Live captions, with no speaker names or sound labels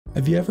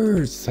Have you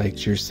ever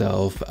psyched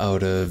yourself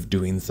out of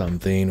doing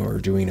something or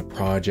doing a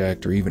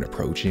project or even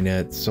approaching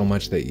it so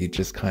much that you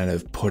just kind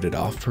of put it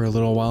off for a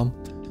little while?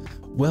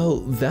 Well,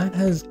 that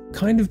has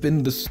kind of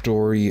been the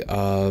story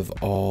of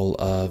all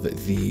of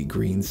the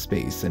green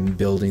space and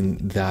building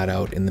that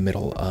out in the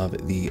middle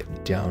of the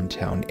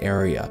downtown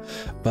area.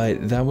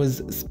 But that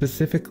was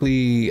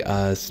specifically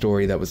a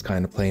story that was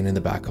kind of playing in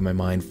the back of my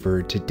mind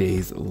for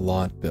today's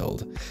lot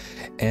build.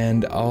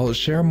 And I'll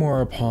share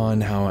more upon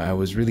how I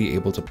was really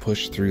able to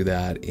push through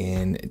that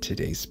in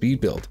today's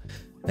speed build.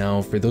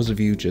 Now, for those of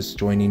you just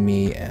joining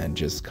me and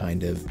just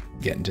kind of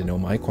getting to know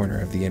my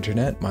corner of the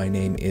internet, my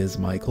name is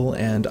Michael,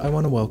 and I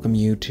want to welcome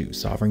you to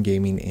Sovereign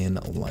Gaming in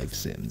Life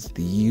Sims,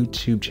 the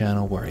YouTube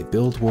channel where I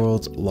build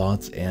worlds,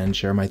 lots, and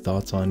share my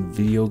thoughts on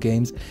video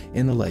games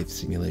in the life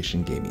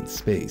simulation gaming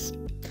space.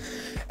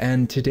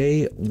 And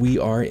today we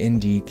are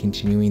indeed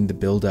continuing the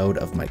build out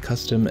of my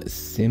custom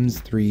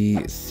Sims 3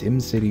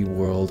 SimCity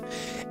world,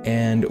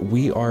 and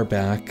we are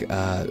back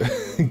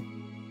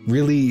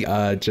really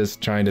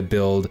just trying to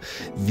build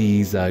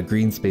these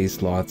green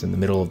space lots in the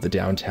middle of the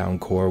downtown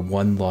core,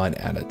 one lot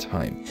at a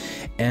time.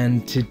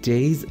 And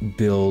today's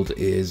build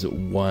is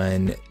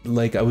one,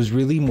 like, I was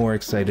really more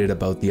excited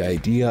about the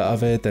idea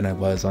of it than I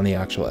was on the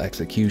actual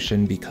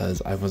execution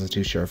because I wasn't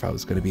too sure if I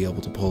was going to be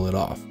able to pull it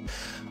off.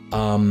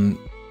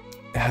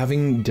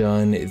 Having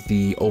done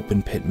the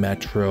open pit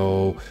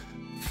metro,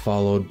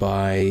 followed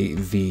by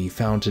the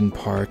fountain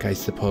park, I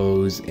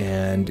suppose,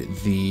 and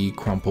the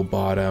crumple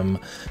bottom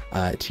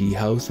tea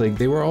house, like,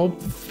 they were all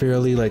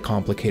fairly like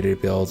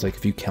complicated builds, like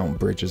if you count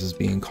bridges as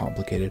being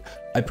complicated.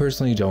 I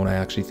personally don't. I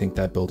actually think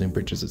that building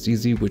bridges is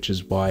easy, which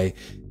is why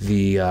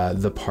the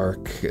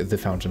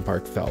fountain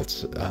park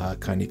felt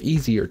kind of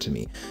easier to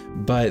me.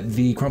 But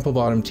the crumple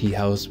bottom tea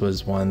house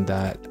was one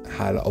that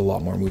had a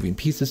lot more moving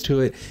pieces to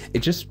it. It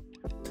just,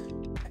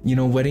 you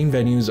know, wedding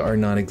venues are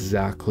not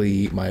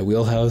exactly my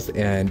wheelhouse,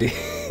 and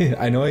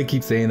I know I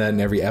keep saying that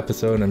in every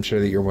episode, and I'm sure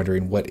that you're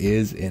wondering what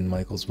is in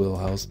Michael's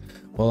wheelhouse.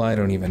 Well, I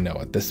don't even know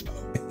at this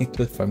point,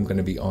 if I'm going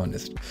to be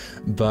honest.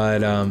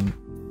 But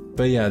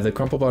yeah, the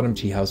crumple bottom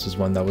tea house was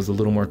one that was a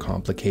little more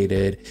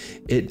complicated.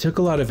 It took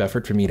a lot of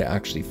effort for me to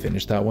actually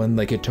finish that one.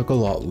 Like, it took a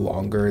lot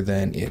longer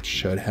than it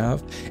should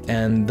have,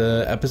 and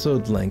the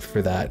episode length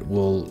for that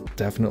will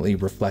definitely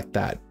reflect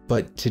that.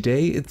 But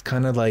today it's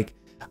kind of like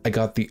I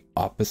got the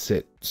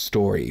opposite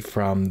story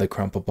from the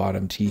crumple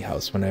bottom tea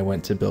house when I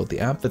went to build the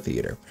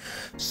amphitheater.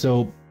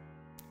 So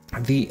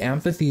the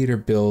amphitheater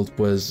build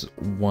was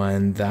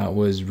one that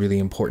was really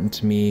important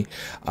to me.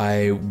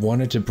 I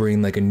wanted to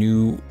bring like a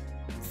new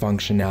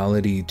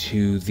functionality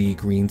to the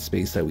green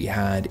space that we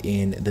had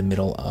in the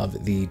middle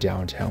of the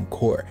downtown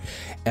core.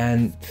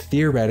 And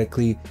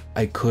theoretically,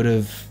 I could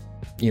have,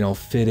 you know,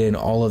 fit in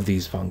all of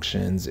these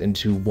functions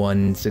into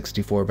one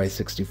 64 by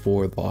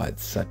 64 lot,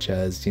 such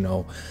as, you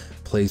know,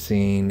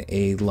 placing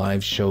a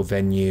live show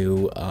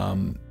venue,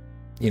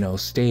 you know,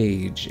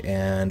 stage,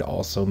 and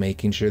also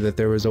making sure that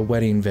there was a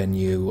wedding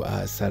venue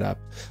set up,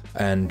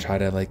 and try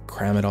to like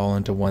cram it all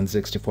into one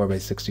 64 by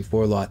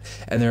 64 lot.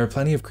 And there are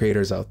plenty of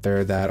creators out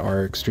there that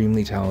are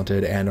extremely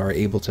talented and are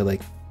able to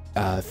like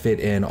fit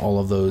in all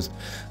of those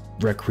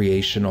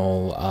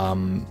recreational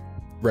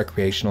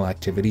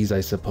activities, I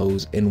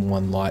suppose, in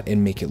one lot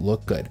and make it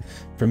look good.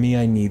 For me,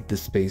 I need the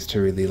space to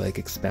really like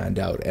expand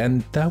out,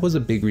 and that was a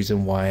big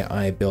reason why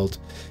I built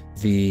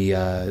the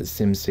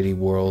SimCity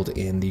world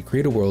in the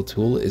Create a World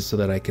tool, is so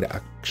that I could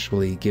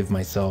actually give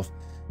myself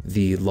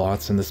the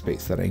lots and the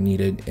space that I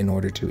needed in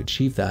order to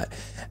achieve that.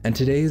 And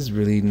today is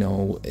really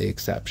no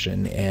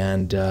exception.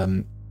 And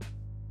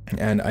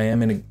I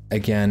am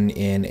again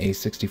in a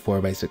 64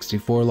 by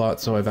 64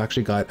 lot, so I've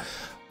actually got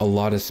a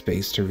lot of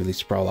space to really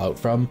sprawl out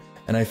from.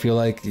 And I feel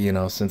like, you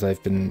know, since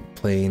I've been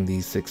playing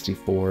these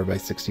 64 by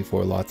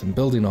 64 lots and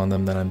building on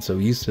them, that I'm so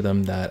used to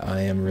them that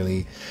I am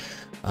really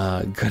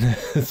gonna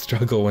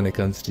struggle when it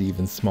comes to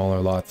even smaller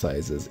lot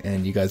sizes.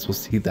 And you guys will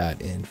see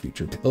that in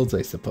future builds,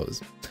 I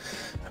suppose.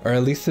 Or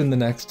at least in the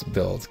next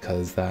build,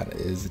 because that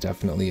is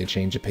definitely a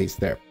change of pace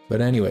there. But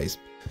anyways,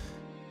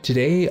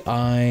 today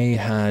I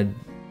had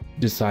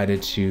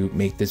decided to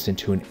make this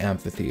into an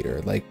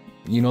amphitheater. Like,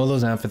 you know,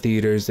 those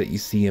amphitheaters that you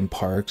see in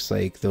parks,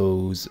 like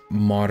those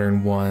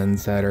modern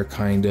ones that are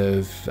kind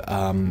of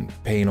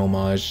paying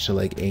homage to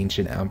like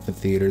ancient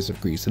amphitheaters of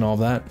Greece and all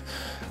that.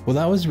 Well,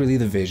 that was really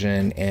the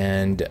vision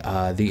and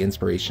the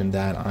inspiration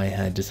that I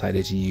had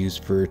decided to use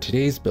for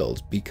today's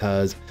build,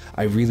 because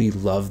I really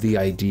love the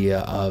idea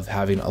of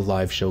having a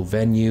live show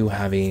venue,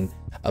 having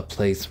a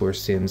place where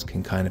Sims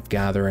can kind of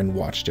gather and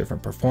watch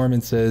different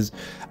performances,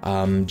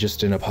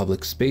 just in a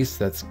public space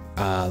that's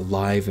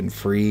live and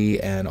free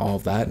and all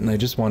of that. And I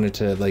just wanted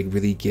to like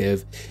really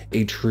give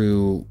a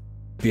true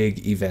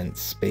big event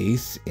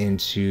space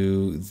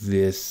into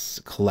this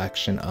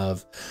collection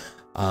of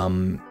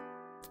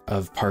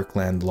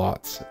parkland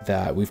lots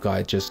that we've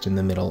got just in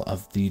the middle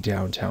of the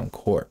downtown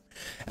core.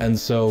 And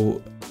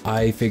so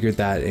I figured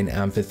that an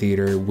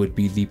amphitheater would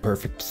be the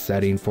perfect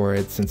setting for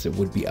it, since it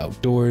would be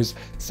outdoors.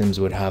 Sims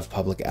would have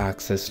public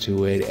access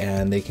to it,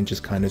 and they can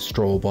just kind of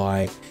stroll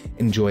by,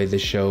 enjoy the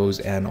shows,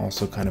 and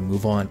also kind of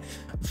move on.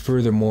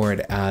 Furthermore,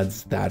 it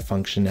adds that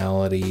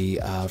functionality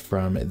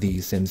from the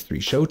Sims 3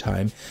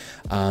 Showtime,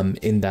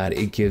 in that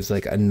it gives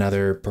like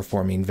another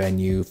performing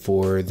venue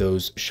for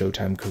those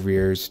Showtime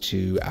careers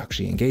to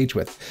actually engage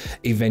with.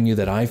 A venue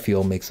that I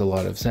feel makes a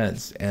lot of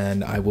sense,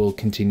 and I will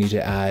continue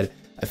to add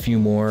a few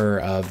more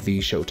of the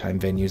Showtime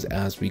venues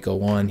as we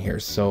go on here.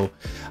 So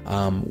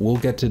we'll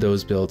get to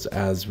those builds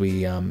as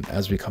we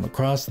come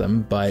across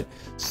them. But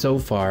so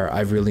far,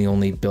 I've really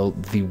only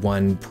built the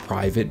one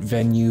private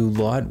venue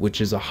lot,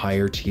 which is a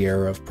higher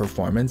tier of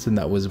performance, and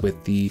that was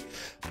with the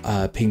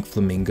Pink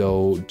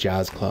Flamingo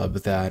Jazz Club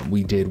that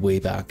we did way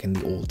back in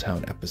the Old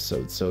Town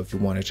episode. So if you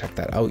want to check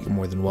that out, you're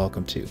more than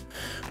welcome to.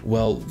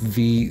 Well,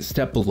 the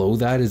step below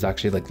that is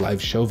actually like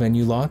live show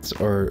venue lots,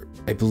 or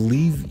I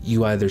believe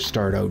you either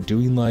start out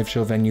doing live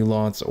show venue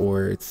lots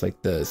or it's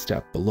like the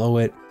step below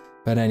it.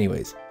 But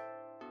anyways,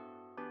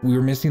 we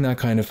were missing that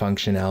kind of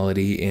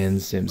functionality in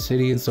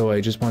SimCity, and so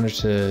I just wanted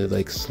to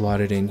like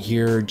slot it in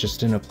here,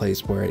 just in a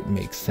place where it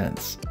makes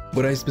sense.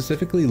 What I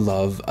specifically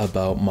love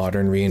about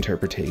modern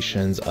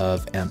reinterpretations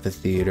of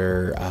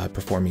amphitheater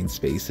performing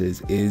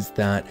spaces is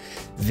that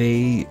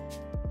they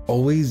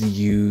always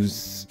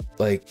use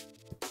like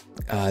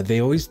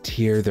they always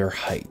tier their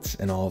heights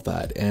and all of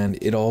that,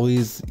 and it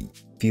always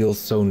feels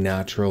so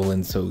natural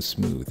and so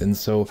smooth. And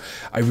so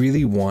I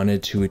really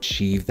wanted to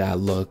achieve that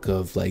look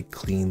of like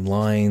clean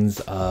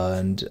lines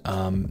and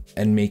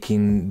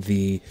making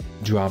the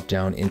drop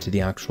down into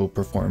the actual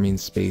performing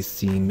space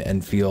seem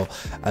and feel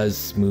as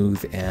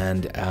smooth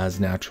and as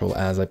natural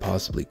as I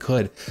possibly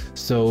could.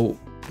 So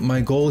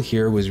my goal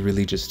here was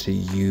really just to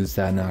use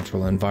that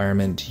natural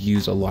environment, to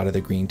use a lot of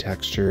the green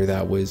texture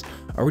that was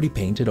already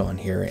painted on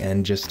here,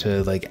 and just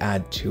to like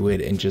add to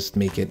it and just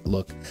make it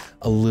look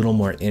a little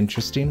more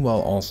interesting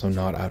while also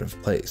not out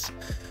of place.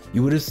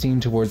 You would have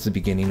seen towards the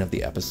beginning of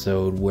the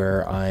episode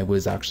where I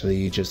was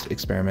actually just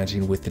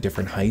experimenting with the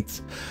different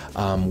heights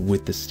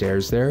with the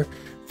stairs there.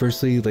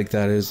 Firstly, like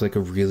that is like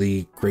a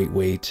really great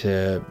way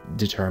to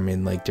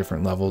determine like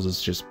different levels,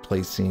 is just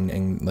placing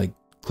and like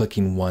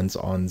clicking once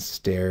on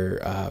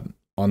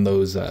on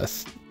those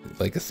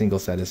like a single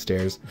set of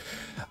stairs,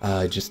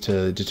 just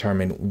to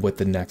determine what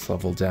the next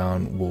level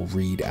down will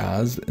read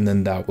as, and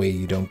then that way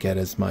you don't get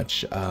as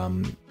much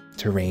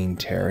terrain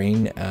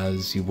tearing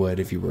as you would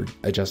if you were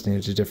adjusting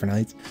it to different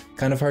heights.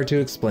 Kind of hard to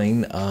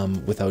explain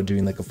without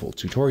doing like a full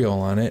tutorial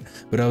on it,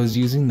 but I was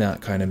using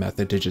that kind of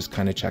method to just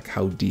kind of check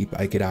how deep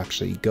I could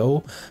actually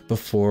go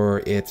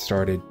before it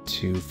started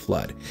to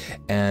flood.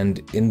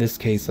 And in this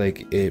case,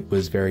 like it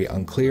was very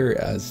unclear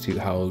as to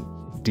how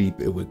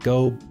deep it would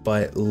go,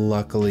 but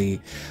luckily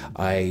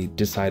I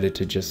decided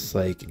to just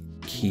like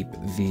keep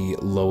the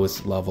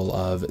lowest level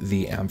of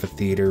the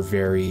amphitheater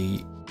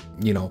very,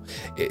 you know,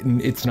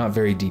 it's not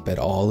very deep at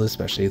all,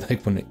 especially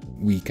like when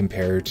we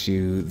compare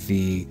to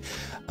the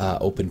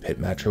open pit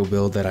metro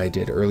build that I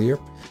did earlier.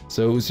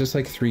 So it was just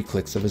like 3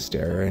 clicks of a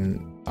stair, and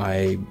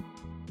I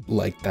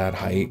liked that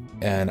height,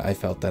 and I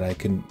felt that I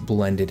could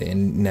blend it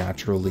in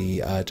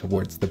naturally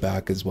towards the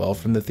back as well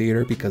from the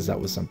theater, because that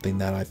was something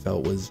that I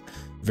felt was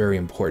very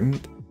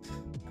important.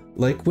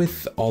 Like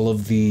with all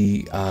of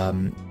the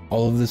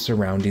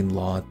surrounding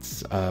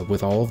lots,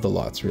 with all of the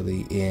lots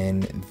really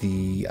in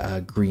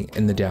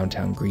the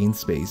downtown green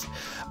space,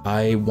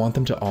 I want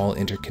them to all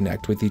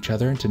interconnect with each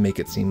other and to make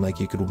it seem like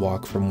you could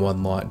walk from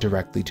one lot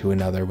directly to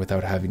another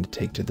without having to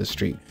take to the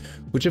street,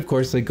 which of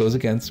course like goes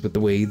against with the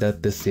way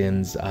that the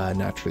Sims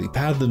naturally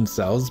path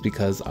themselves,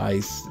 because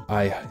I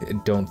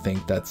don't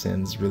think that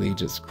Sims really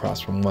just cross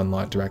from one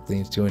lot directly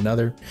into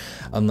another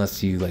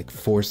unless you like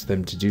force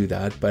them to do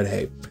that. But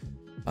hey,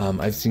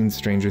 I've seen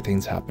stranger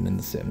things happen in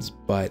The Sims,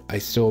 but I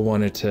still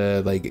wanted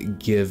to like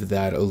give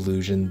that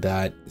illusion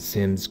that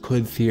Sims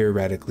could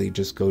theoretically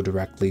just go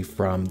directly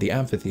from the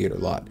amphitheater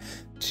lot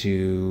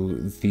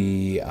to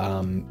the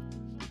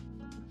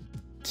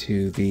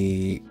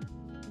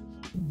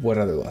what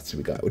other lots do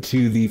we got?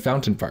 To the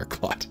Fountain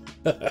Park lot.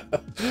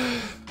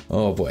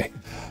 Oh boy.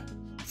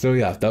 So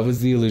yeah, that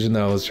was the illusion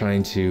that I was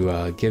trying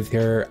to give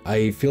here.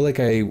 I feel like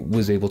I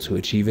was able to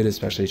achieve it,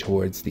 especially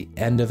towards the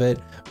end of it.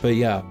 But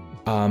yeah,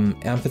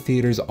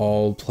 amphitheaters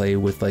all play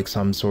with like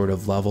some sort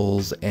of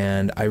levels,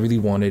 and I really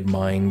wanted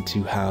mine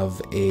to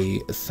have a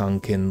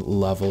sunken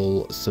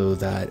level so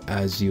that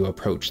as you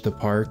approach the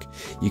park,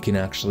 you can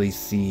actually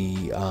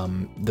see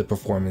the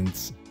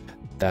performance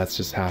that's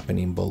just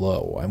happening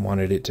below. I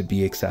wanted it to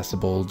be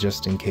accessible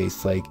just in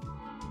case, like,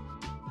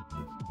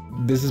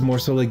 this is more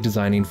so like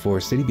designing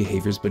for city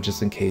behaviors, but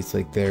just in case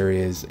like there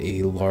is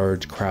a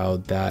large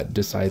crowd that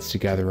decides to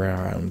gather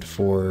around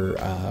for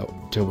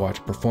to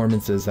watch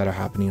performances that are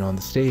happening on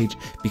the stage,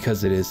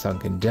 because it is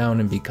sunken down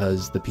and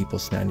because the people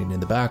standing in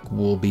the back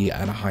will be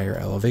at a higher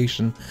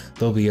elevation,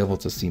 they'll be able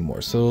to see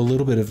more. So a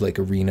little bit of like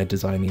arena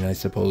designing, I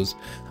suppose,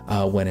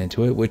 went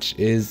into it, which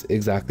is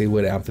exactly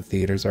what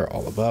amphitheaters are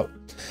all about.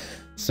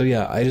 So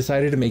yeah, I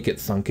decided to make it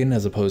sunken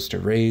as opposed to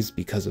raised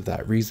because of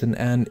that reason,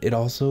 and it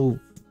also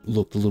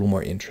looked a little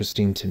more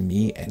interesting to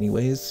me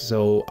anyways,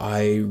 so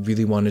I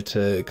really wanted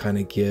to kind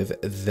of give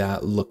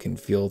that look and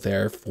feel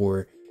there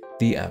for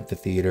the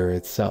amphitheater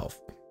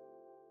itself.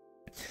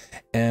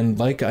 And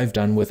like I've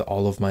done with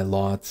all of my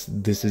lots,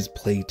 this is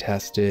play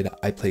tested.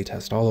 I play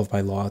test all of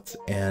my lots,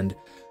 and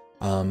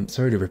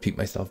sorry to repeat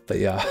myself, but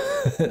yeah,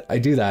 I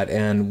do that.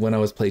 And when I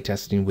was play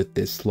testing with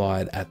this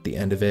slot, at the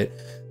end of it,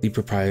 the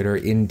proprietor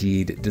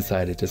indeed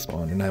decided to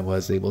spawn, and I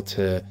was able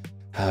to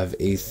have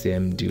a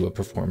sim do a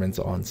performance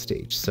on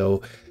stage.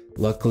 So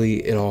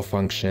luckily it all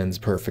functions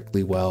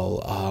perfectly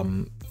well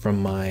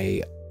from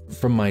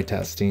my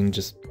testing,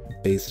 just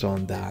based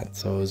on that.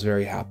 So I was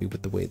very happy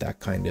with the way that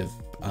kind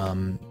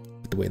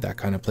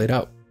of played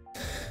out.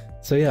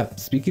 So yeah,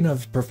 speaking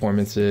of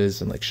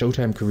performances and like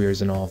Showtime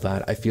careers and all of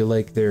that, I feel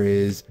like there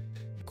is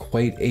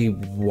quite a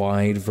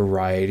wide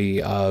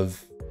variety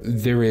of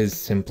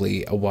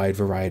simply a wide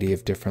variety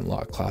of different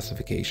lot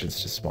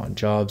classifications to spawn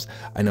jobs.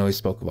 I know I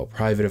spoke about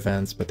private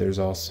events, but there's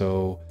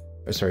also,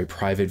 sorry,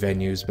 private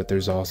venues, but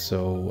there's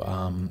also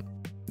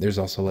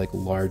like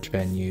large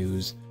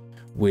venues,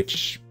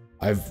 which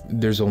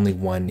there's only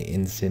one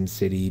in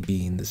SimCity,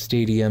 being the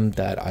stadium,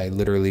 that I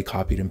literally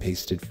copied and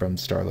pasted from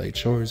Starlight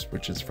Shores,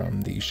 which is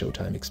from the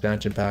Showtime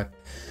expansion pack.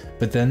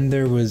 But then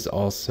there was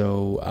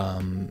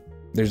also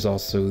there's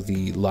also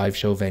the live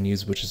show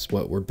venues, which is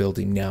what we're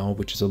building now,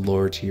 which is a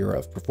lower tier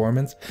of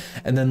performance.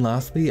 And then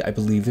lastly, I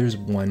believe there's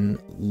one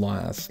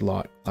last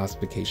lot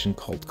classification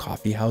called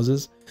coffee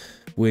houses,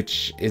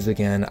 which is,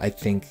 again, I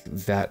think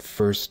that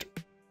first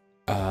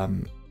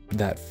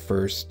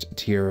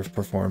tier of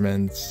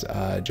performance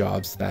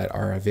jobs that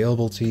are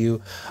available to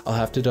you. I'll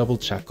have to double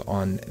check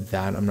on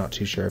that. I'm not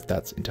too sure if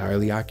that's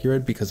entirely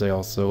accurate, because I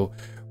also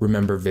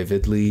remember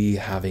vividly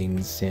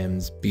having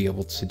Sims be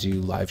able to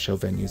do live show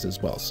venues as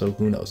well, so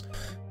who knows.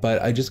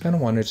 But I just kind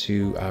of wanted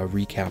to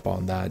recap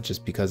on that,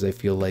 just because I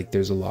feel like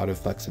there's a lot of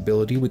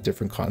flexibility with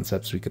different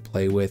concepts we could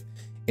play with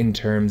in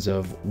terms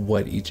of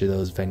what each of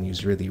those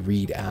venues really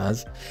read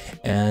as.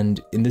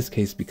 And in this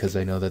case, because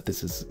I know that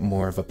this is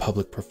more of a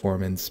public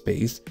performance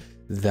space,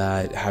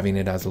 that having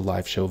it as a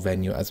live show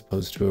venue as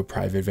opposed to a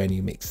private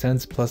venue makes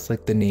sense. Plus,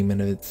 like, the name in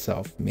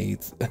itself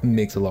makes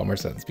a lot more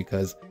sense,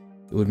 because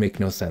it would make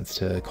no sense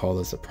to call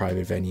this a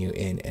private venue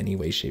in any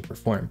way, shape, or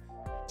form.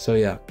 So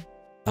yeah,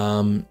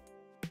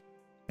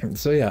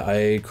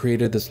 I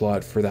created this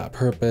lot for that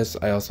purpose.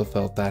 I also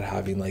felt that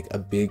having like a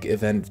big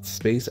event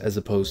space as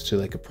opposed to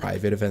like a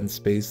private event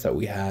space that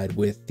we had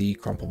with the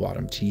crumple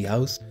bottom tea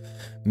house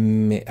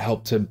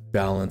helped to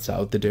balance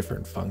out the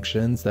different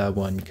functions that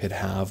one could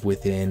have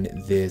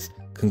within this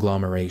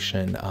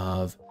conglomeration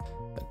of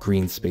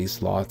green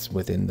space lots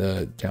within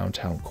the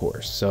downtown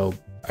core. So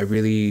I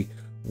really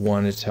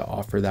wanted to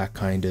offer that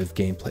kind of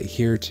gameplay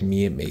here. To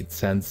me, it made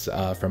sense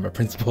from a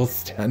principle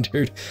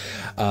standpoint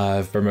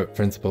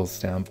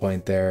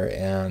there,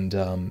 and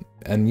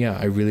yeah,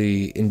 I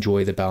really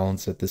enjoy the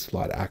balance that this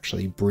slot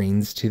actually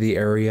brings to the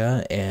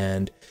area,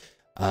 and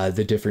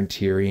the different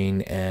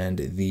tiering and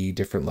the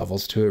different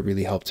levels to it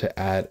really help to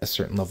add a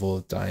certain level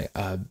of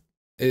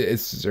it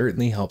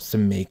certainly helps to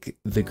make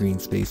the green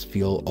space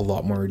feel a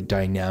lot more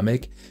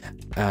dynamic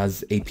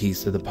as a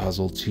piece of the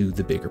puzzle to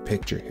the bigger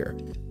picture here.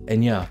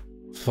 And yeah,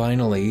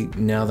 finally,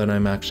 now that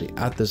I'm actually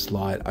at this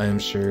lot, I am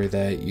sure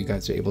that you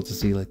guys are able to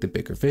see like the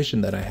bigger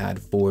vision that I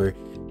had for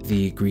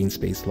the green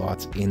space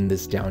lots in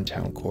this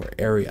downtown core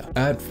area.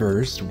 At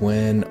first,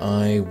 when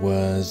I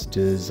was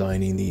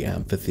designing the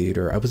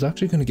amphitheater, I was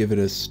actually going to give it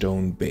a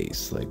stone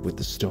base, like with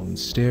the stone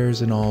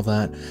stairs and all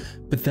that.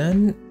 But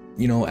then,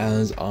 you know,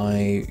 as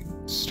I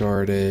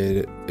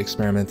started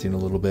experimenting a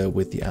little bit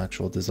with the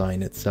actual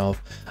design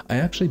itself, I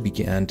actually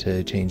began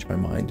to change my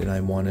mind, and I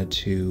wanted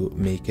to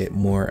make it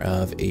more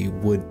of a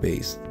wood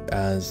base,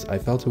 as I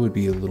felt it would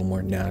be a little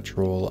more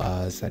natural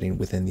setting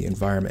within the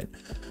environment.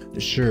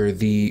 Sure,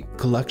 the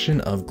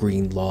collection of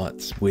green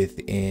lots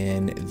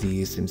within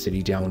the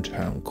SimCity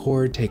downtown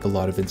core take a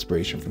lot of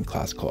inspiration from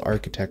classical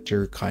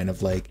architecture, kind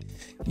of like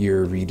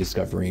you're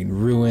rediscovering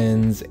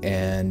ruins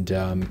and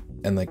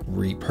like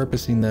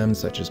repurposing them,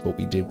 such as what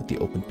we did with the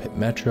open pit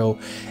metro.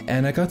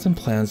 And I got some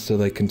plans to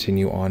like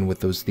continue on with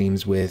those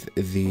themes with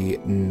the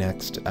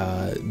next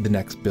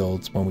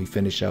builds when we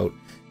finish out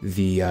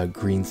the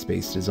green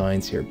space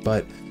designs here.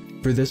 But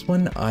for this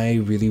one, I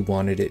really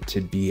wanted it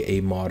to be a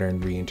modern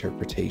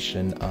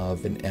reinterpretation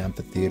of an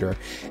amphitheater,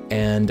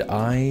 and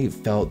I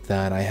felt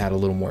that I had a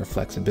little more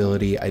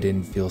flexibility. I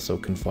didn't feel so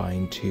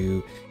confined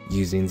to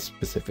using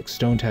specific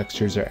stone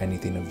textures or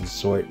anything of the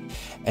sort.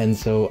 And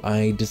so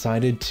I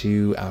decided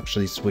to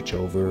actually switch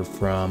over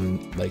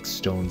from like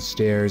stone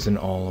stairs and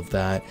all of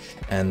that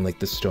and like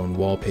the stone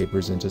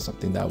wallpapers into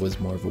something that was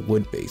more of a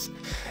wood base.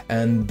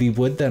 And the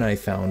wood that I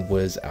found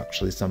was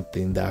actually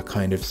something that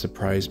kind of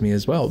surprised me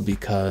as well,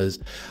 because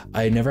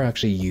I never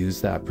actually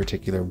used that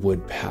particular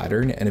wood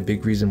pattern, and a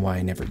big reason why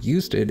I never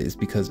used it is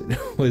because it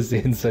was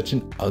in such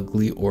an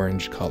ugly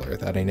orange color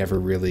that I never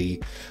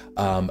really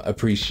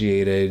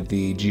appreciated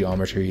the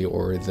geometry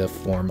or the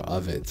form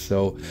of it.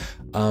 So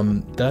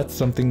that's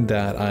something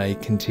that I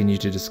continue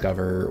to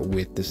discover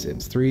with The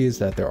Sims 3, is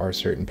that there are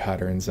certain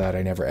patterns that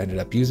I never ended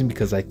up using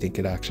because I think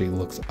it actually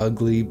looks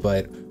ugly,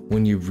 but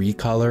when you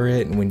recolor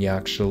it and when you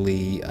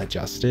actually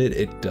adjust it,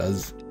 it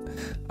does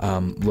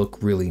look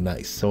really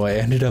nice. So I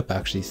ended up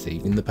actually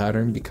saving the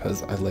pattern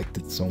because I liked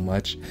it so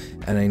much,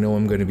 and I know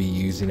I'm going to be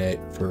using it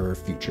for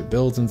future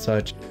builds and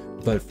such,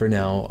 but for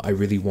now I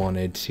really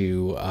wanted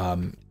to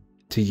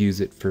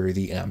use it for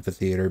the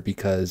amphitheater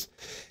because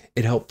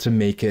it helped to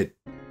make it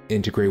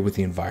integrate with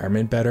the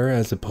environment better,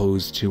 as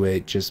opposed to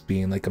it just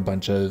being like a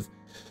bunch of,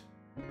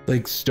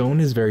 like, stone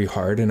is very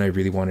hard and I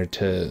really wanted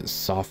to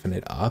soften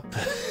it up.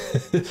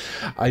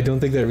 I don't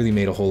think that really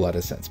made a whole lot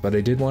of sense, but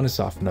I did want to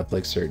soften up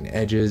like certain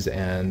edges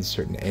and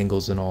certain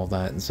angles and all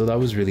that. And so that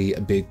was really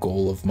a big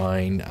goal of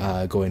mine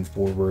going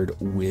forward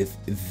with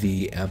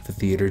the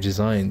amphitheater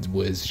designs,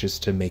 was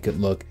just to make it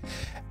look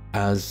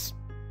as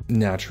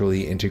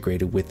naturally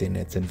integrated within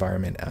its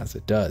environment as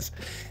it does.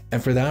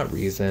 And for that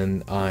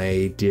reason,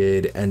 I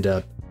did end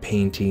up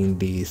painting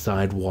the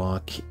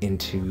sidewalk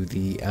into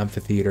the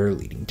amphitheater,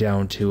 leading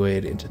down to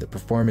it, into the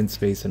performance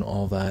space and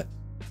all that,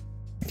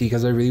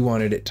 because I really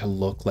wanted it to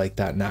look like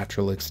that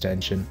natural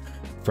extension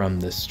from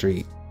the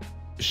street.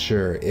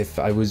 Sure, if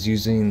I was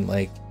using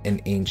like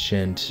an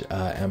ancient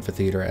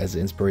amphitheater as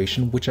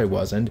inspiration, which I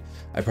wasn't,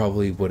 I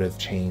probably would have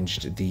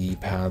changed the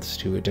paths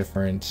to a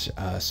different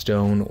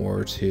stone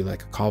or to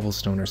like a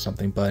cobblestone or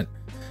something, but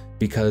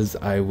because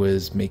I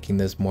was making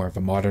this more of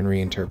a modern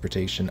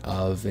reinterpretation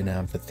of an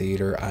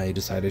amphitheater, I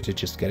decided to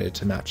just get it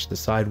to match the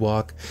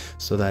sidewalk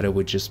so that it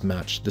would just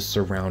match the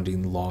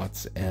surrounding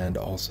lots and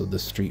also the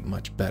street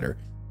much better.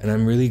 And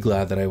I'm really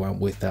glad that I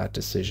went with that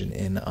decision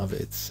in of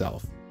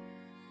itself.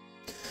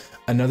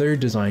 Another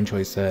design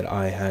choice that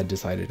I had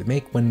decided to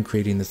make when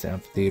creating this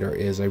amphitheater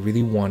is I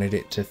really wanted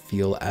it to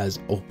feel as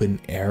open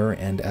air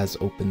and as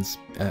open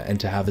and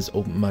to have as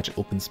much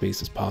open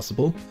space as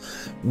possible.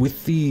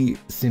 With the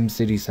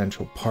SimCity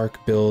Central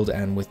Park build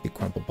and with the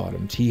Crumple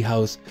Bottom Tea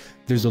House,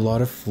 there's a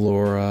lot of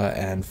flora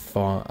and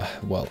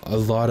well, a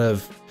lot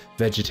of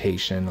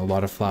vegetation, a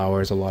lot of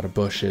flowers, a lot of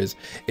bushes.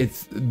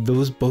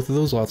 Both of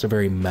those lots are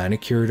very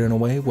manicured in a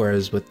way,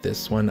 whereas with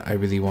this one I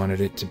really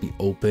wanted it to be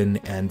open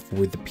and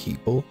for the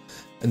people.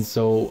 And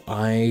so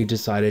I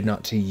decided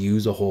not to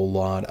use a whole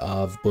lot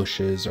of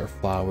bushes or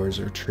flowers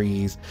or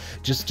trees.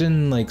 Just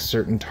in like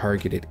certain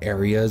targeted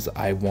areas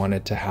I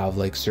wanted to have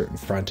like certain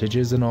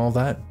frontages and all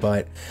that,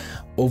 but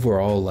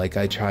overall, like,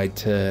 I tried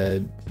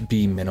to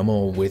be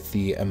minimal with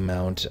the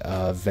amount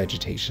of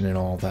vegetation and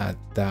all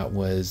that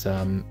was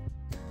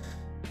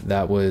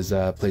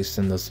placed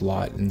in this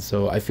lot. And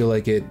so I feel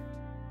like it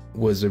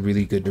was a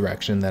really good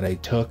direction that I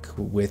took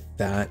with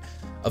that.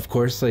 Of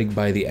course, like,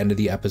 by the end of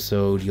the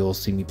episode, you'll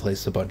see me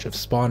place a bunch of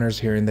spawners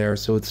here and there,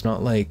 so it's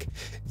not like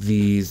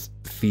these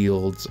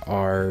fields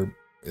are,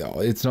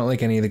 it's not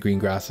like any of the green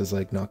grass is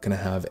like not going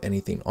to have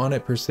anything on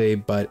it per se,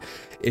 but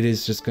it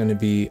is just going to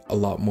be a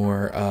lot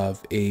more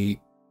of a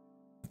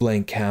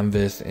blank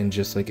canvas and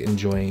just like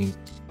enjoying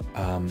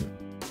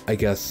I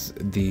guess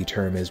the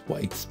term is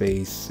white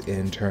space,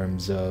 in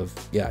terms of,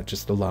 yeah,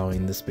 just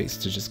allowing the space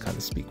to just kind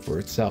of speak for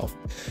itself.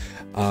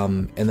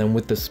 And then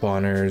with the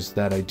spawners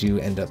that I do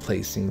end up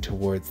placing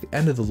towards the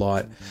end of the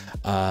lot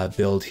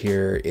build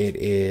here, it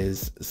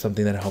is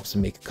something that helps to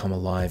make it come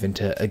alive and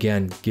to,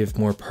 again, give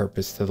more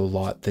purpose to the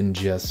lot than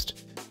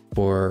just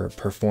for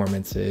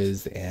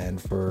performances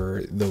and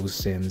for those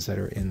Sims that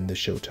are in the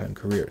Showtime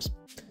careers.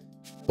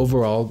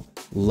 Overall,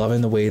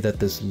 loving the way that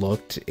this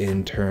looked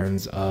in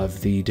terms of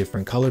the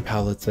different color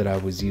palettes that I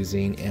was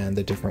using and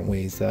the different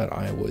ways that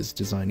I was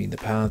designing the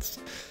paths.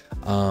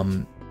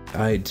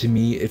 To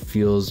me, it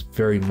feels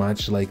very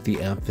much like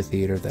the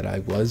amphitheater that I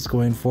was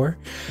going for.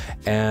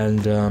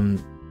 And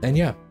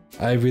yeah,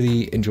 I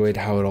really enjoyed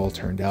how it all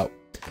turned out.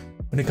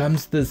 When it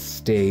comes to the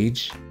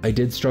stage, I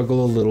did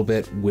struggle a little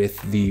bit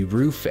with the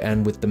roof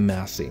and with the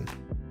massing.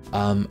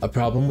 A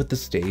problem with the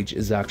stage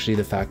is actually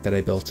the fact that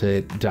I built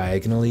it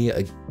diagonally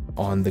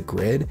on the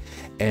grid,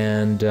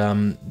 and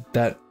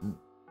that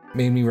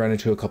made me run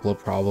into a couple of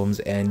problems,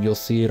 and you'll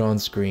see it on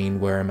screen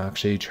where I'm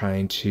actually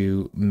trying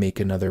to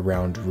make another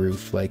round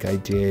roof like I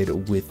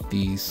did with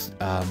these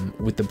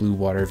with the Blue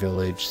Water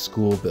Village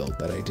school build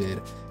that I did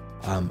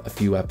a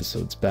few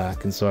episodes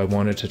back. And so I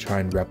wanted to try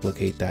and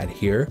replicate that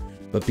here,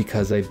 but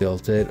because I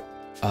built it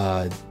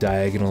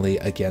diagonally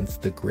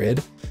against the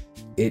grid,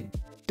 it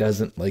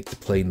doesn't like to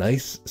play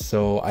nice,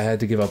 so I had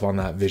to give up on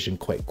that vision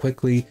quite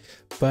quickly.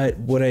 But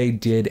what I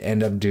did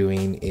end up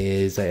doing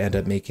is I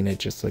ended up making it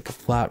just like a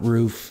flat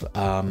roof,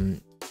 and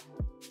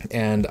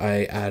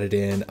I added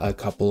in a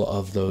couple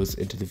of those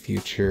into the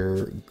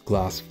future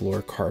glass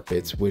floor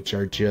carpets, which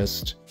are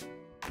just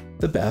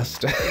the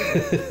best.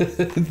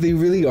 They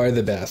really are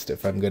the best,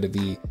 if I'm gonna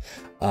be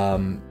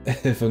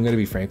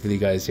frank with you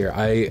guys here.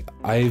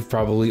 I've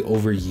probably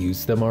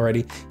overused them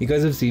already. You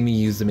guys have seen me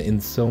use them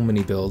in so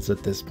many builds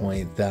at this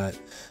point that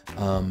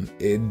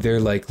they're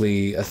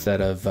likely a set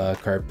of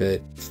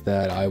carpets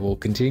that I will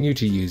continue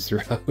to use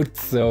throughout.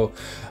 So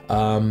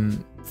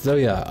So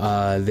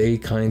yeah, they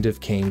kind of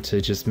came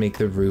to just make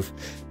the roof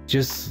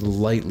just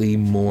slightly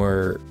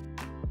more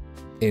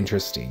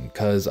interesting,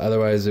 because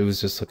otherwise it was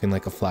just looking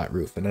like a flat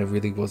roof, and I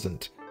really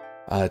wasn't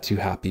too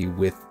happy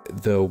with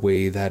the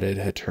way that it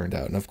had turned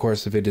out. And of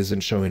course, if it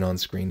isn't showing on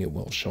screen, it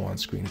will show on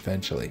screen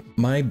eventually.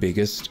 My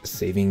biggest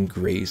saving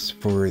grace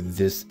for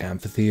this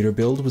amphitheater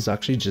build was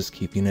actually just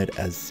keeping it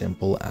as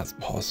simple as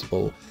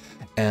possible.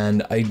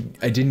 And I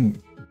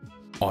didn't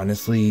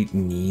honestly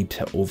need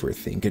to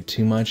overthink it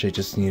too much. I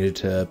just needed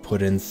to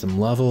put in some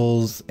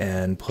levels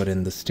and put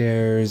in the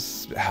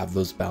stairs, have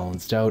those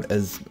balanced out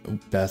as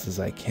best as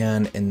I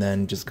can, and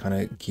then just kind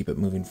of keep it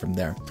moving from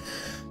there.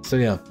 So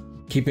yeah,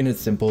 keeping it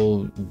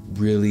simple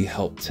really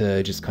helped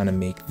to just kind of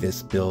make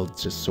this build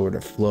just sort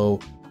of flow.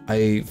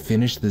 I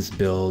finished this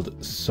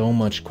build so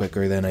much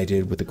quicker than I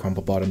did with the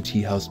crumple bottom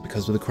tea house,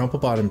 because with the crumple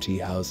bottom tea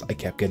house, I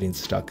kept getting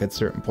stuck at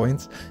certain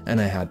points and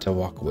I had to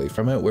walk away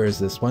from it. Whereas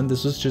this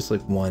was just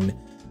like one,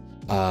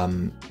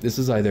 this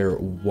is either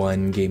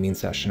one gaming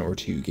session or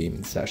 2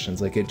 gaming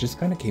sessions. Like, it just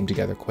kind of came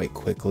together quite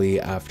quickly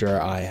after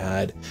I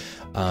had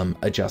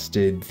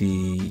adjusted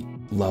the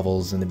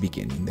levels in the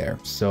beginning there.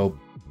 So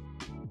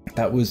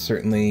that was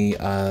certainly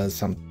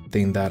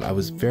something that I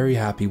was very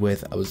happy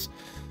with. I was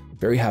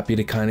very happy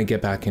to kind of get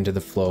back into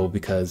the flow,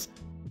 because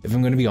if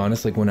I'm going to be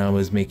honest, like when I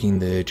was making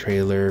the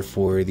trailer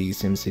for the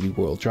SimCity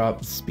World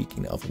Drop,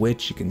 speaking of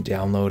which, you can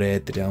download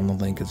it. The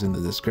download link is in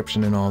the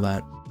description and all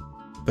that.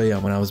 But yeah,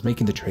 when I was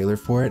making the trailer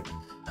for it,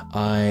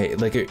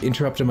 it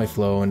interrupted my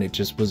flow, and it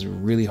just was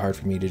really hard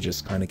for me to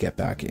just kind of get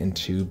back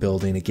into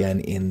building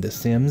again in The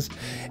Sims.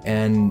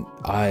 And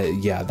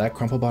yeah, that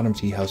crumple bottom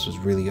tea house was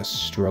really a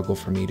struggle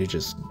for me to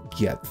just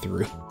get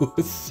through.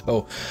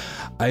 So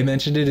I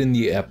mentioned it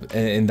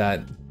in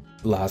that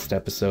last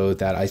episode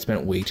that I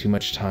spent way too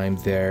much time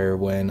there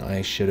when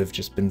I should have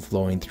just been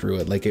flowing through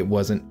it. Like,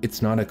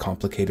 it's not a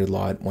complicated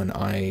lot when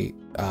I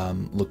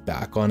look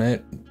back on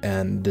it,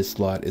 and this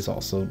lot is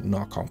also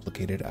not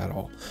complicated at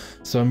all.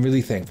 So I'm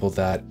really thankful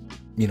that,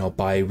 you know,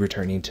 by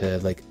returning to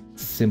like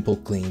simple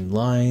clean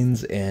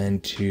lines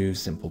and to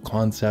simple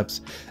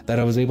concepts, that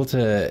I was able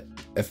to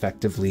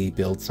effectively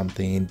build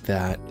something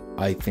that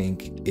I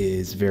think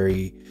is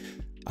very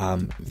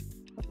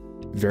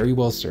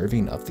well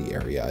serving of the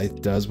area.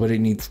 It does what it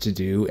needs to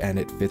do, and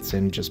it fits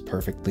in just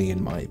perfectly,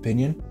 in my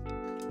opinion.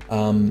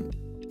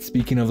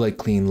 Speaking of like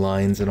clean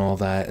lines and all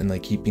that, and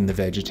like keeping the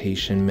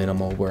vegetation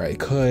minimal where I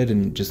could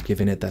and just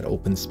giving it that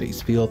open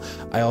space feel,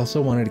 I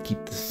also wanted to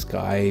keep the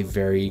sky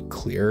very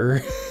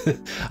clear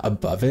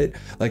above it.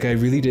 Like, I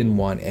really didn't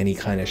want any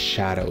kind of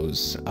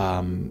shadows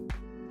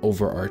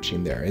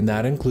overarching there, and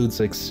that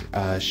includes like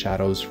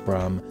shadows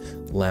from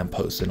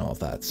lampposts and all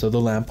that. So the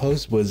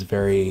lamppost was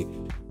very,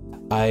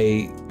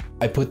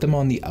 I put them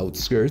on the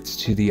outskirts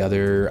to the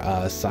other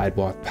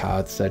sidewalk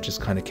paths that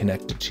just kind of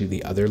connected to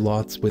the other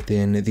lots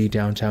within the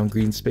downtown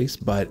green space.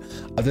 But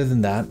other than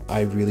that,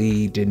 I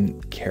really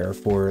didn't care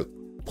for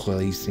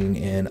placing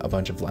in a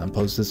bunch of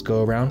lampposts this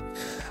go around.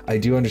 I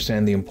do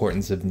understand the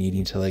importance of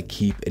needing to like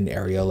keep an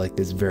area like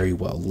this very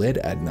well lit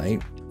at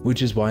night,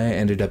 which is why I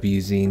ended up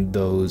using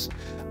those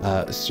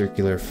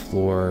circular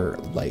floor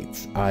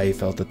lights. I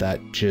felt that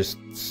just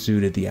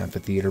suited the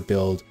amphitheater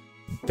build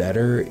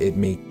better. It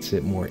makes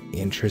it more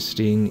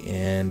interesting,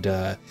 and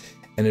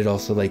it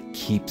also like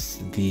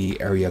keeps the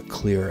area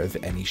clear of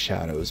any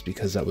shadows,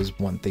 because that was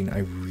one thing I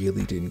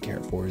really didn't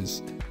care for,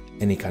 is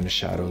any kind of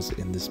shadows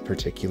in this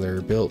particular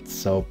build.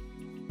 So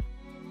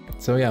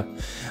yeah,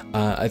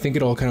 I think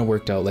it all kind of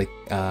worked out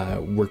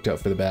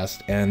for the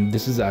best, and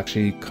this is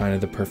actually kind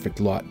of the perfect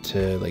lot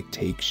to like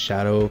take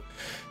shadows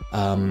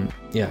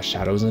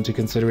into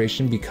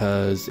consideration,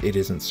 because it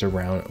isn't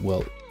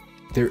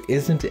there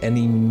isn't an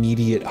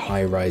immediate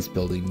high-rise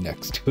building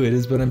next to it,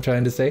 is what I'm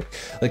trying to say.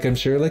 Like, I'm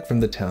sure like from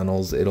the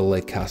tunnels it'll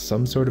like cast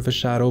some sort of a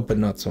shadow, but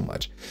not so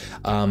much.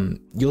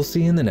 You'll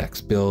see in the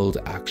next build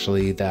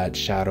actually that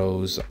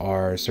shadows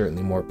are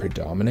certainly more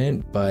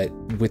predominant, but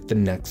with the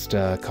next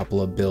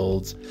couple of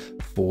builds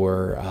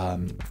for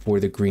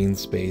the green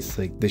space,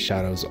 like the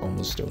shadows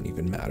almost don't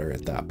even matter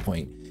at that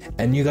point.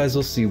 And you guys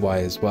will see why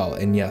as well.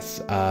 And yes,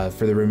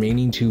 for the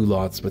remaining 2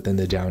 lots within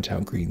the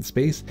downtown green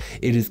space,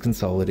 it is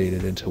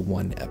consolidated into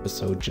one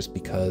episode, just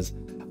because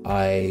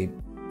I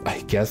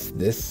guess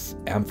this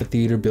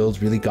amphitheater build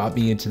really got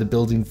me into the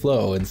building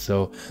flow. And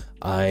so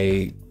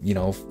I, you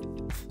know,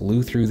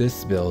 flew through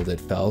this build, it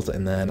felt,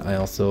 and then I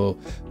also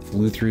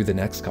flew through the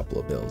next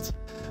couple of builds.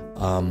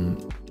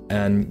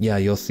 And yeah,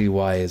 you'll see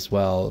why as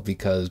well,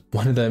 because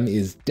one of them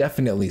is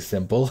definitely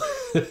simple.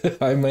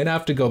 I might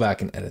have to go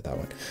back and edit that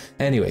one.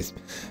 Anyways,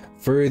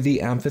 for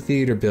the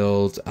amphitheater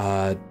build,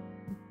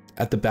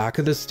 at the back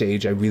of the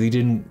stage, I really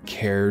didn't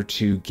care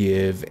to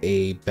give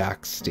a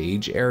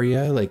backstage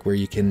area, like where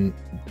you can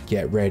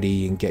get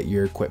ready and get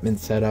your equipment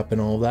set up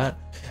and all that.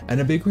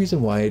 And a big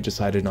reason why I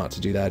decided not to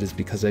do that is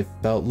because I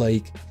felt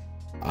like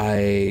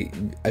I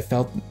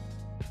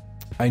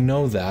I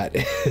know that.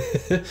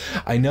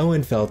 I know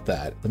and felt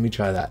that. Let me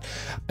try that.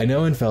 I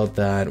know and felt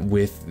that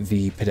with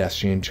the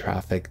pedestrian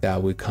traffic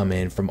that would come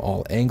in from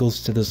all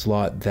angles to this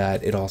lot,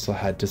 that it also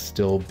had to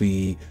still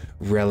be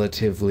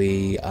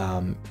relatively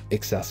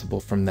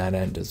accessible from that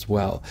end as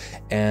well.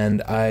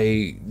 And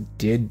I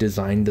did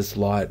design this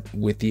lot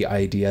with the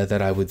idea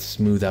that I would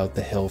smooth out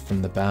the hill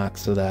from the back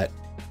so that,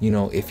 you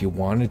know, if you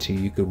wanted to,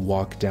 you could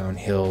walk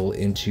downhill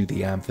into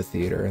the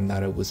amphitheater, and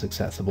that it was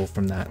accessible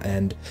from that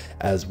end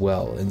as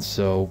well. And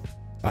so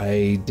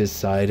I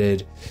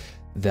decided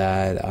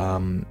that,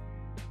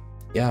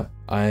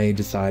 I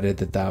decided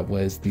that that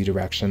was the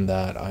direction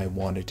that I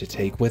wanted to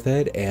take with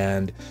it.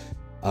 And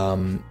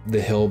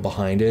the hill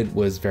behind it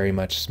was very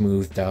much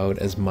smoothed out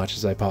as much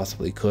as I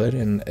possibly could.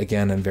 And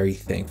again, I'm very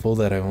thankful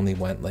that I only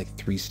went like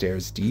 3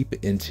 stairs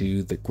deep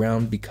into the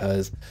ground,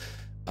 because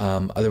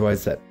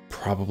otherwise that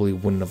probably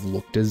wouldn't have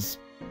looked as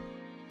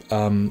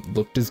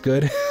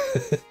good.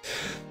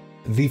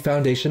 The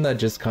foundation that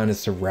just kind of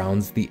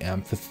surrounds the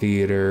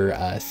amphitheater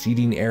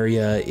seating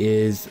area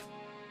is,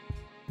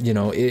 you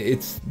know,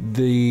 it's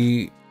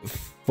the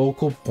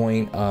focal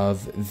point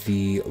of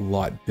the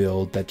lot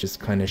build that just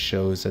kind of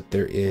shows that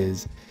there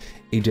is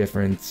a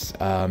difference.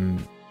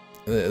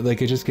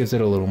 Like, it just gives it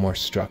a little more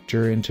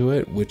structure into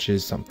it, which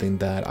is something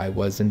that I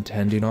was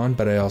intending on,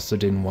 but I also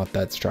didn't want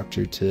that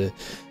structure to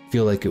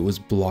feel like it was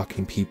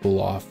blocking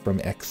people off from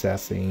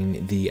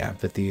accessing the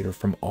amphitheater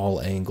from all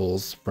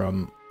angles,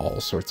 from all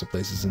sorts of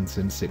places in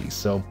SimCity.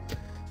 So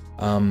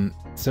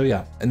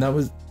yeah, and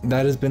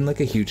that has been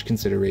like a huge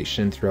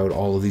consideration throughout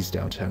all of these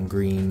downtown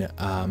green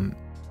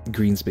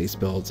space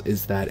builds,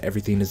 is that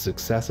everything is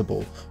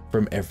accessible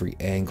from every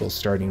angle,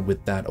 starting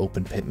with that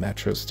open pit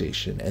metro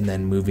station and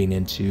then moving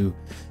into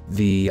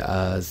the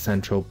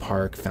Central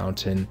Park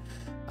fountain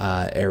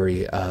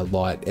area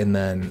lot, and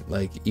then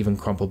like even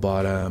the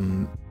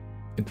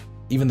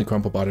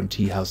Crumple Bottom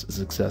Tea House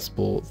is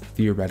accessible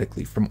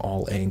theoretically from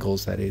all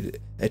angles that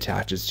it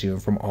attaches to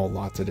and from all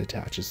lots it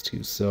attaches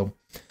to. So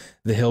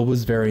the hill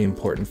was very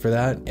important for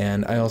that.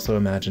 And I also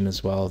imagine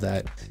as well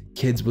that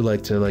kids would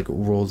like to like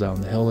roll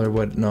down the hill or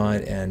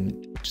whatnot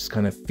and just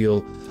kind of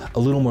feel a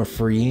little more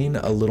freeing,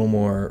 a little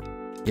more,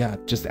 yeah,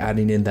 just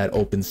adding in that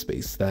open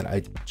space that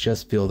I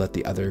just feel that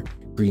the other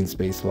green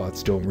space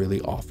lots don't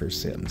really offer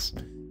Sims.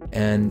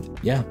 And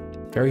yeah,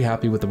 very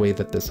happy with the way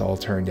that this all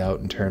turned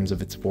out in terms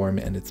of its form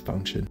and its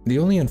function. The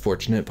only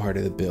unfortunate part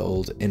of the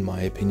build, in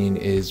my opinion,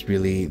 is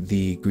really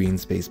the green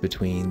space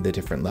between the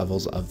different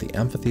levels of the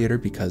amphitheater,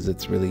 because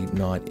it's really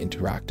not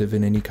interactive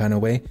in any kind of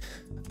way.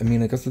 I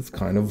mean, I guess that's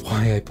kind of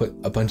why I put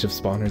a bunch of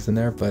spawners in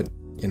there, but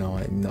you know,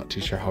 I'm not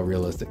too sure how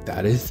realistic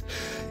that is.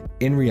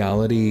 In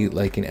reality,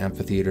 like an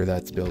amphitheater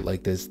that's built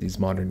like this, these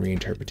modern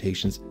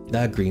reinterpretations,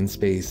 that green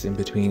space in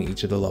between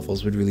each of the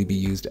levels would really be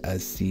used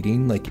as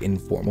seating, like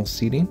informal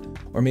seating,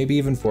 or maybe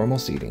even formal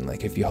seating,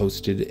 like if you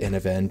hosted an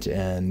event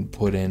and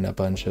put in a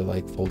bunch of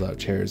like fold-out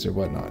chairs or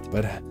whatnot.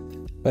 But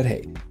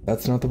hey,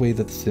 that's not the way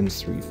that The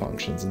Sims 3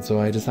 functions, and so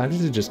I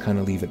decided to just kind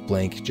of leave it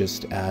blank,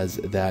 just as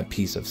that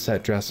piece of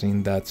set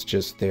dressing that's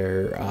just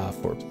there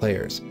for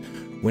players.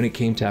 When it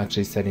came to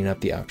actually setting up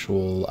the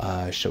actual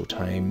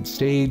Showtime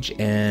stage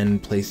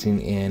and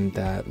placing in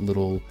that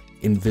little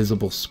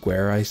invisible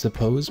square, I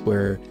suppose,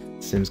 where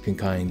Sims can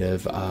kind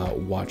of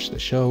watch the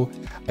show,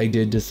 I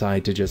did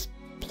decide to just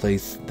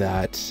place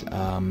that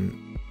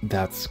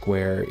that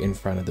square in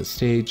front of the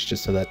stage,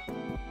 just so that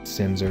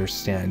Sims are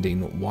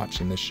standing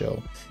watching the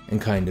show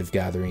and kind of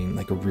gathering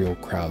like a real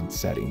crowd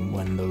setting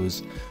when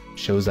those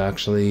shows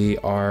actually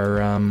are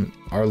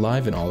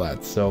live and all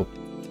that. So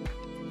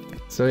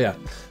yeah.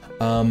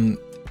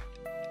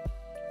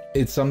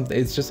 It's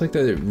just like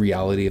the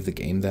reality of the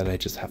game that I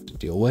just have to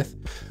deal with.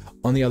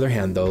 On the other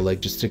hand though,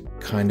 like just to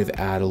kind of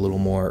add a little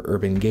more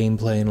urban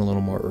gameplay and a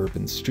little more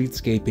urban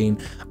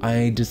streetscaping,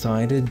 I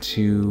decided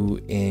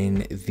to,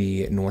 in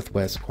the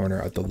northwest corner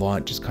of the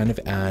lot, just kind of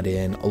add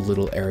in a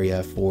little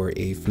area for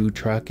a food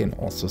truck and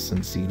also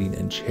some seating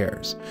and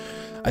chairs.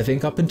 I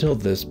think up until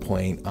this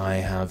point, I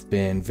have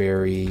been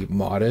very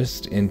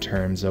modest in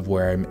terms of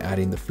where I'm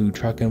adding the food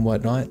truck and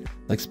whatnot.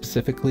 Like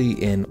specifically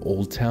in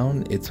Old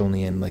Town, it's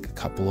only in like a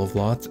couple of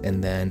lots,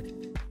 and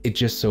then it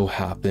just so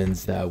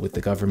happens that with the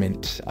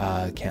government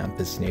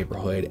campus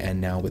neighborhood, and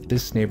now with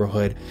this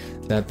neighborhood,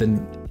 that the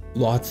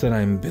lots that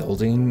I'm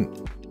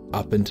building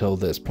up until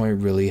this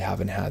point really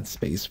haven't had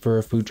space for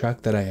a food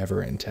truck that I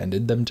ever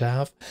intended them to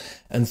have.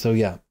 And so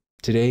yeah,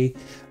 today,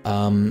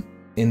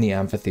 in the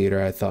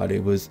amphitheater, I thought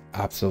it was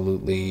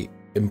absolutely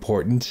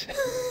important,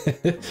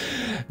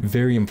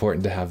 very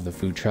important to have the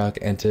food truck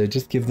and to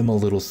just give them a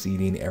little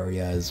seating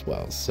area as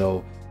well.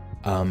 So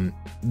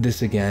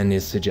this again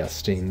is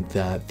suggesting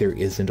that there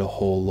isn't a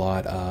whole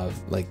lot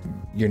of like,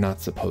 you're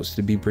not supposed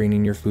to be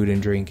bringing your food and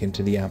drink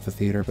into the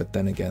amphitheater, but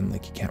then again,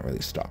 like you can't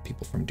really stop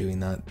people from doing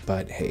that.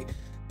 But hey,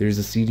 there's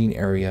a seating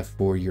area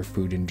for your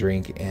food and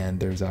drink, and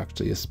there's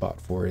actually a spot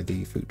for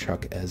the food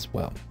truck as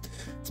well.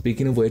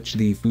 Speaking of which,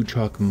 the food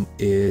truck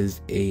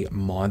is a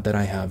mod that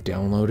I have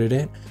downloaded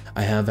it.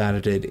 I have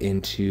added it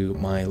into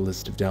my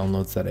list of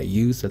downloads that I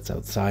use that's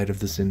outside of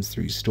the Sims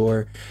 3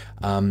 store.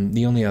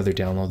 The only other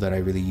download that I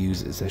really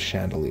use is a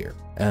chandelier,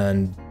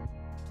 and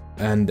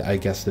I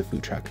guess the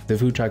food truck. The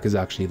food truck is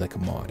actually like a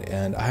mod,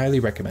 and I highly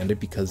recommend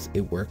it because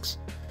it works.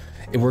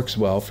 It works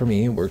well for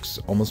me. It works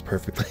almost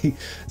perfectly.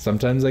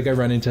 Sometimes like I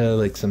run into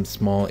like some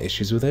small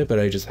issues with it, but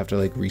I just have to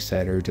like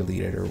reset or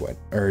delete it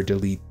or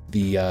delete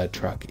the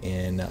truck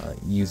in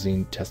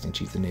using testing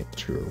cheats enable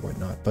true or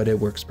whatnot. But it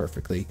works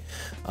perfectly.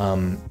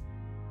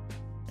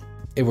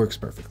 It works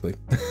perfectly.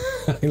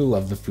 I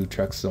love the food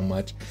truck so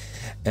much,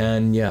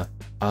 and yeah,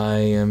 I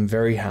am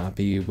very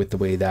happy with the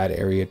way that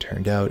area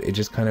turned out. It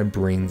just kind of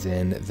brings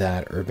in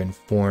that urban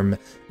form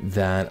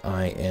that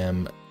I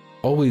am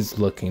always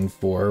looking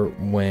for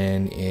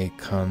when it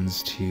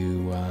comes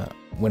to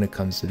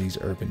these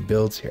urban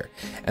builds here.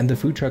 And the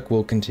food truck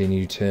will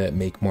continue to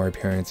make more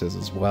appearances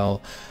as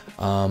well.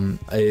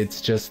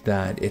 It's just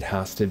that it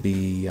has to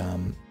be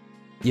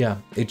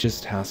it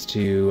just has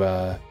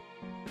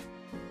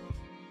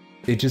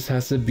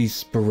to be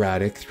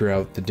sporadic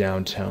throughout the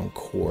downtown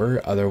core.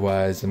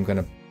 Otherwise I'm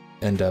gonna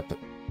end up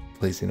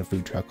placing a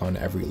food truck on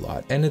every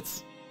lot, and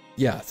it's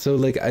so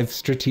like I've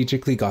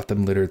strategically got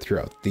them littered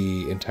throughout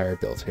the entire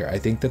build here. I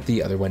think that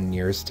the other one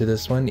nearest to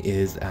this one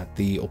is at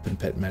the open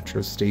pit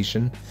metro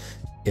station,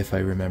 if I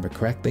remember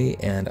correctly,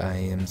 and I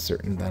am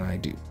certain that I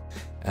do.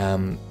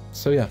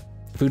 So yeah,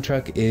 food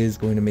truck is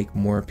going to make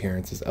more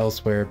appearances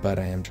elsewhere, but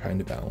I am trying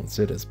to balance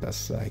it as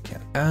best as I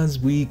can. As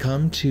we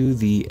come to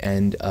the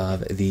end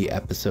of the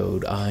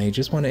episode, I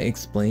just want to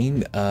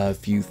explain a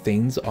few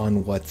things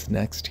on what's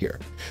next here.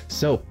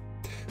 So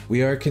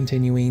we are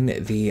continuing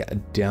the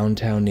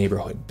downtown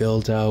neighborhood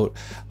build out.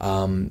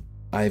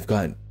 I've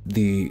got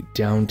the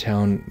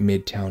downtown,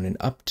 midtown, and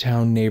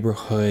uptown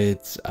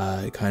neighborhoods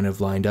kind of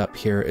lined up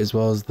here, as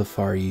well as the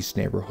Far East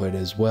neighborhood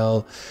as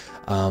well.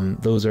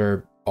 Those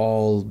are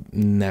all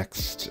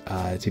next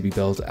to be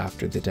built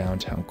after the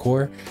downtown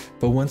core.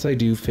 But once I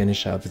do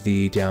finish up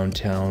the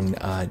downtown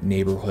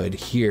neighborhood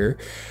here,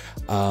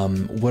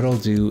 what I'll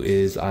do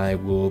is I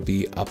will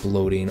be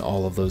uploading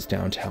all of those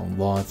downtown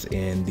lots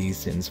in the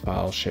Sims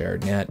file share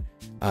net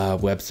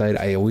website.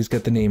 I always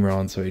get the name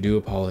wrong, so I do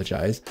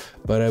apologize,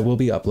 but I will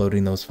be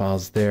uploading those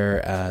files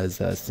there as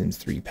Sims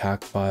 3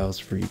 pack files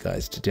for you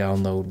guys to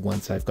download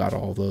once I've got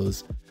all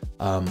those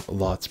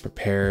lots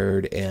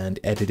prepared and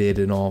edited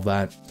and all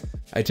that.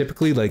 I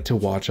typically like to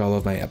watch all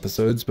of my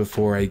episodes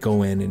before I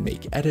go in and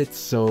make edits,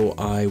 so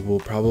I will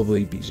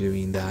probably be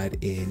doing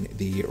that in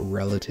the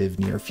relative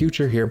near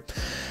future here.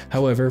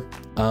 However,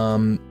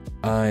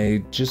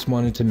 I just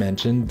wanted to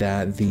mention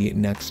that the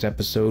next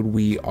episode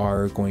we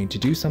are going to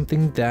do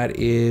something that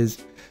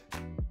is,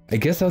 I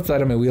guess,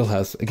 outside of my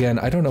wheelhouse. Again,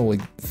 I don't know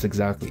what's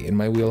exactly in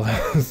my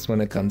wheelhouse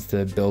when it comes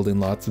to building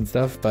lots and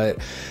stuff, but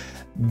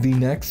the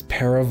next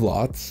pair of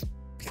lots,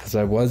 because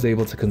I was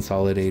able to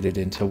consolidate it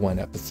into one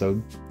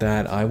episode,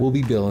 that I will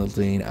be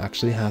building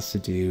actually has to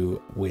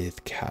do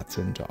with cats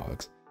and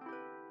dogs.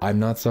 I'm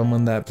not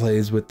someone that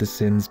plays with the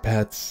Sims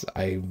pets.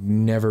 I've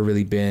never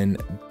really been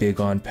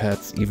big on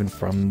pets, even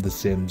from the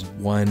Sims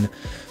 1.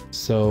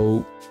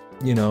 So,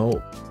 you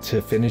know,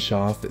 to finish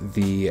off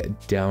the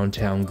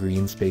downtown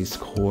green space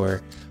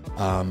core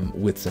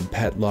with some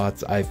pet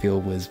lots, I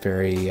feel was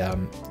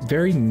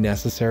very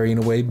necessary in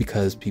a way,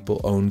 because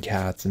people own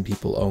cats and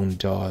people own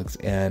dogs,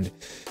 and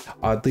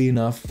oddly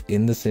enough,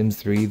 in The Sims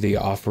 3 they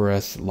offer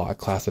us lot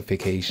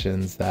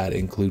classifications that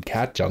include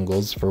cat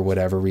jungles for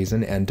whatever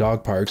reason, and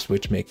dog parks,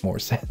 which make more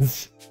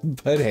sense.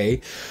 But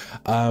hey,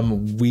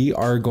 we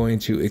are going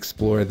to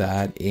explore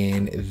that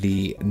in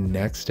the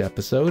next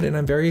episode, and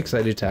I'm very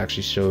excited to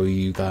actually show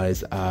you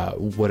guys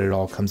what it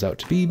all comes out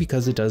to be,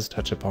 because it does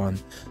touch upon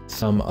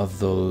some of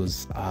those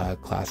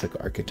classic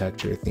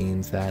architecture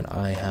themes that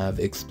I have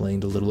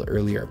explained a little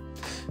earlier.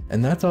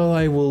 And that's all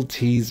I will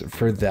tease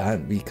for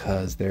that,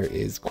 because there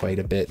is quite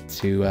a bit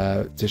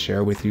to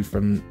share with you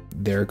from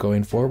there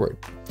going forward.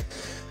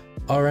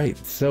 All right,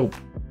 so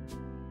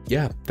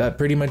yeah, that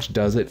pretty much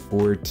does it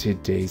for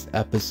today's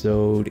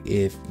episode.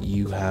 If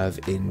you have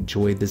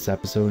enjoyed this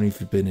episode, and if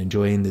you've been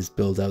enjoying this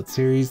build out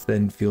series,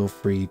 then feel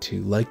free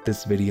to like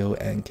this video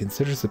and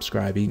consider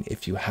subscribing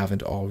if you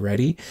haven't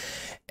already.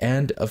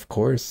 And of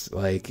course,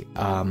 like,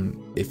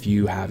 if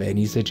you have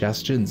any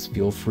suggestions,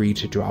 feel free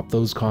to drop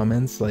those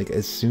comments. Like,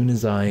 as soon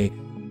as I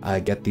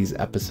get these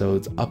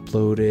episodes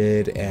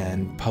uploaded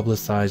and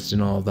publicized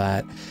and all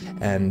that,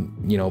 and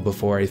you know,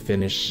 before I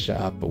finish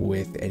up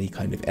with any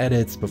kind of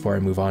edits, before I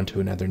move on to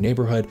another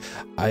neighborhood,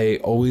 I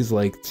always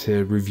like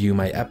to review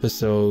my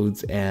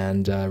episodes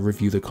and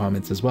review the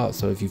comments as well.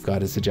 So if you've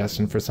got a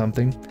suggestion for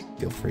something,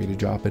 feel free to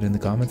drop it in the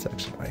comment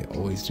section. I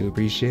always do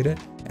appreciate it,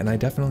 and I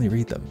definitely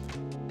read them.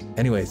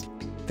 Anyways,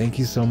 thank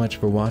you so much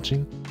for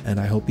watching, and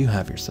I hope you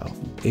have yourself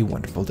a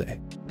wonderful day.